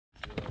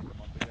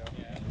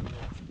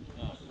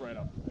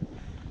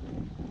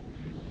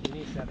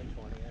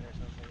720 in or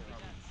something.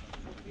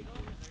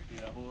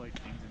 Yeah, the whole like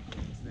kings and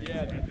queens thing.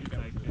 Yeah, I think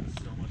like it's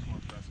so much more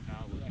impressive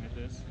now looking at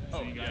this.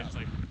 So you guys just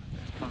like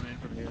come in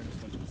from here and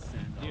just like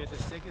send off. Dude,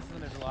 the sickest is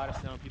when there's a lot of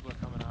snow and people are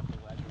coming off the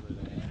ledge over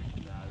there.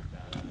 That is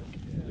badass.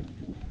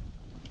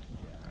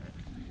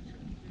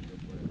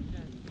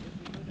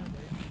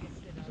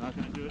 It's not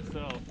gonna do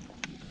itself.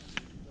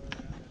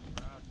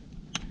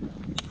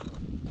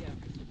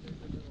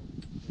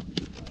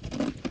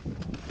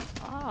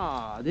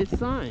 Ah, this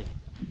sign.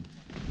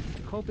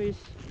 Coffee's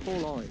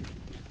Polaroid.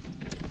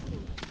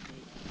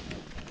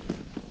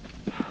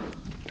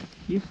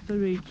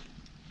 History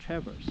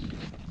Travels.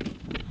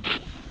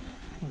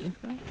 Oh, this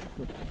guy?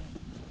 Good.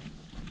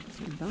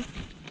 Sit down.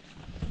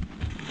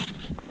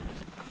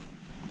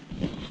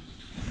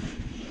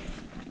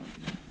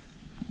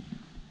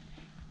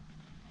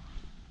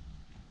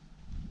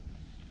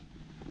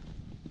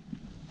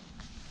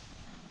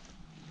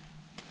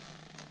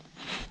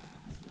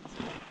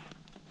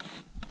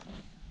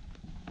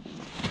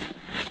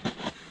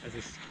 As a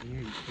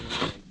skier, you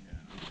can't like,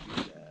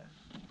 do that.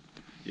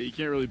 Yeah, you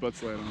can't really butt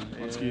slide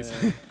on skis.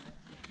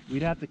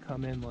 We'd have to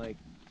come in like,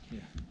 You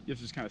have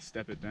to just kind of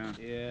step it down.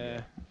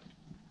 yeah.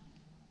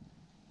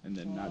 And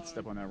then not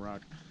step on that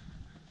rock.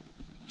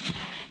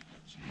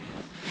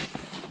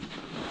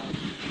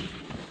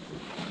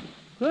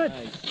 Good.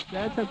 Nice.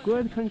 That's a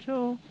good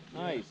control.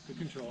 Nice. Good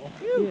control.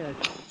 Yes.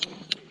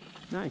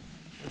 Nice.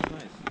 That's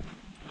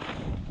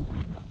nice.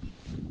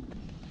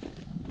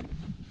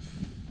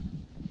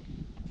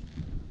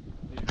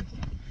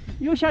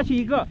又下去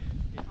一个，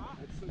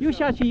又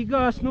下去一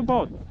个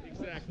snowboard。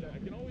 Exactly. I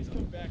can always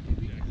come back to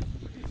that.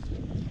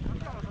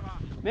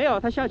 没有，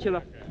他下去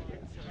了。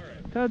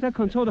他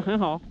control 的很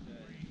好。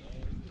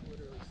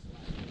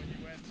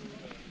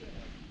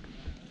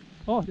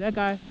Oh, that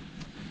guy.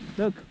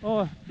 Look.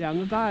 Oh, 两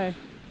个 guy.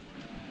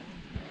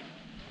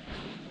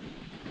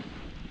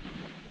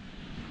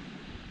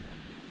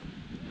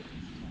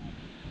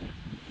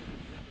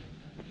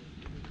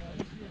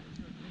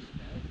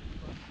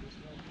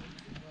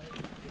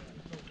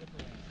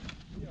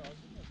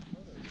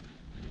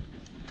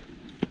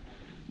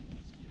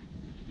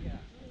 Yeah.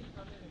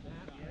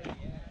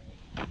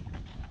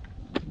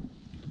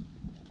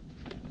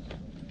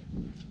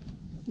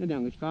 那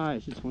两个 guy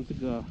是从这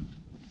个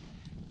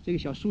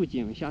小竖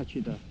井下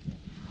去的，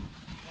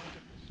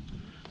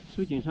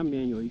竖井上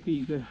面有一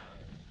个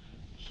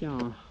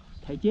像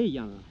台阶一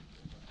样的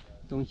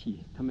东西，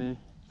他们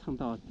蹭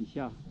到底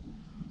下，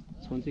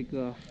从这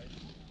个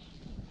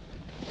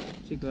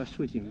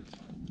竖井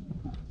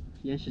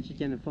岩石之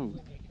间的缝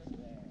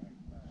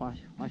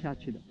滑下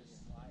去的。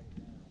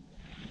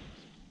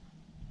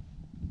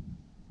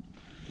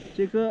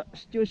这个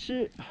就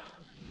是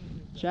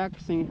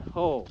Jackson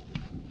Hole。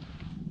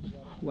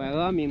 怀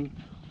俄明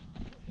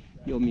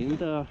有名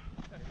的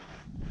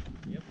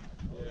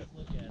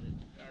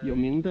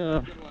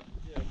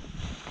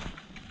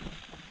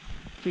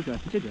这个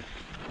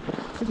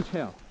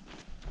trail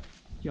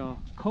叫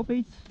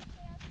Cobb's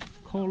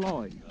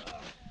Polaroid。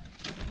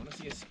 I want to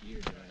see a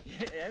skier do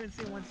it. I haven't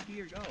seen one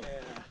skier go.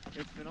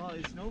 It's been all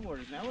these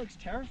snowboarders. That looks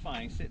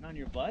terrifying, sitting on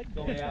your butt,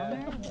 going down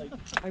there. Like,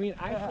 I mean,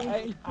 I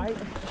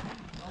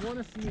want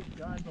to see it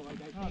done, but like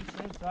I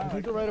think I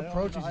think the right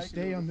approach is you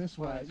stay on this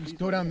way. You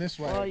go down this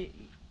well, way,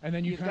 and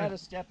then you got to kind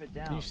step it of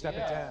down. you step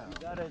it down. You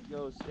got to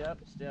go step,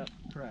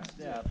 Correct.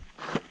 step,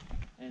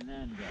 and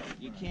then go.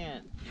 You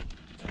can't.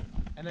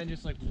 and then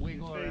just like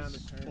wiggle around the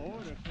turn.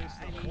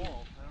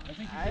 I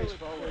think I would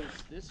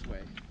face this way.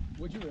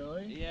 Would you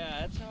really?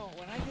 Yeah, that's how.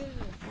 When I did it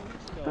a few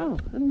weeks ago,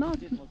 Oh, not. it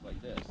didn't look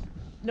like this.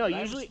 No, But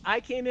I usually I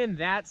came in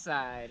that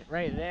side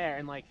right there,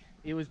 and like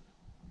it was.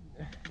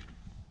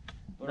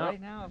 But No.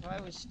 right now, if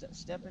I was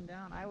stepping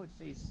down, I would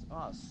face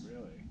us.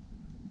 Really?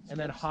 And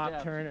then Step, hop,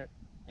 step, turn it.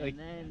 like- and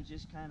then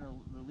just kind of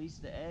release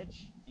the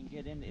edge and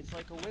get in. It's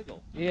like a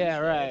wiggle. Yeah,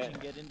 Release the edge right.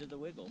 And get into the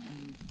wiggle.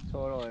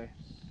 Totally.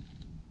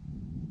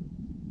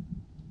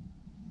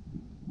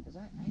 Because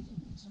I think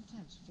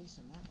sometimes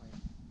facing that way.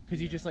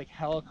 Because you just like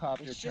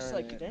helicopter It's just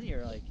turn like it. then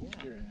you're like, yeah.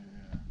 Yeah,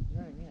 You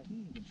know what I mean? I think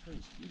you can control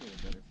your speed a little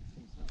better if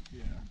you face up.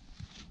 yeah.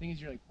 Thing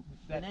is, you're like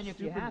that And then if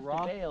you stupid have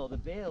rock. to bail, the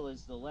bail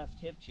is the left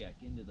hip check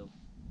into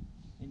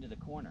the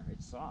corner.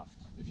 It's soft.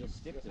 If You'll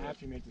stick to it.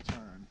 after you make the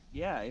turn.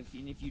 Yeah, if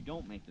you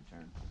don't make the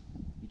turn,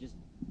 you just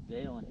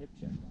bail and hip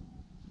check.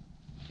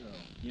 So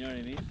You know what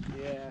I mean?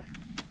 Yeah.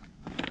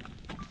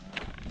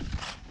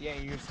 Yeah,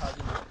 you're just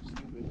hugging it.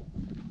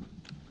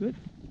 Stupid.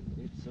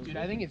 It's so Dude, good.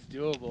 I think it's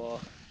doable.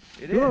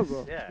 It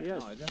Doable, Yeah.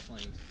 yes. No, it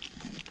definitely.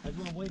 I've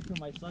been waiting for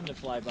my son to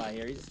fly by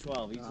here. He's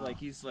 12.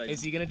 He's like.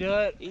 Is he gonna do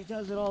it? He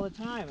does it all the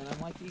time, and I'm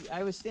like,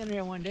 I was standing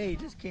there one day. He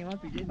just came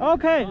up. He didn't.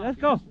 Okay, even let's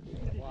stop.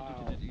 go.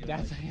 Wow. You're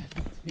That's like,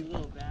 you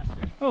little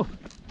bastard. Oh.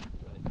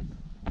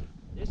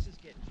 This is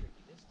getting tricky.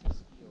 This to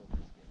ski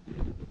over is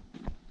getting tricky.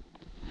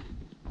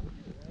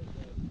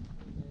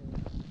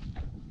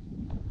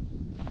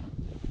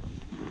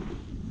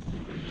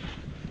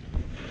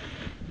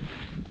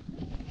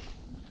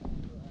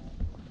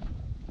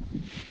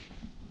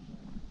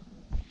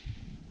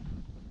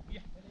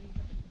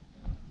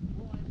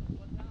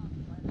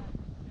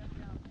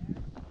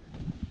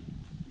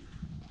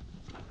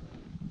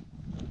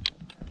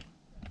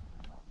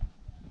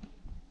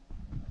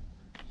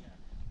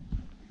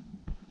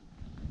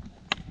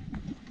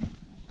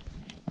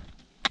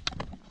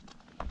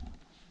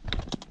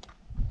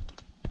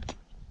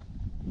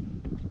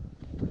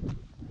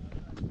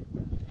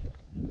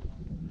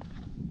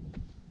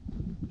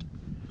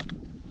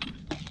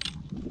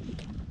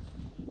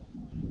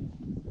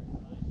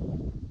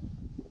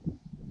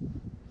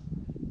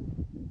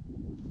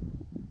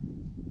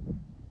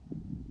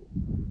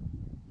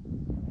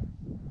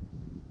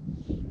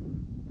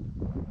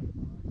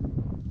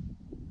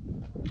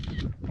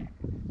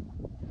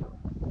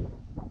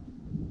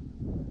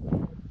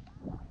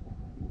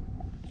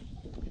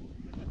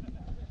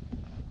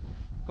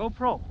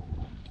 GoPro，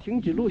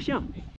停止录像。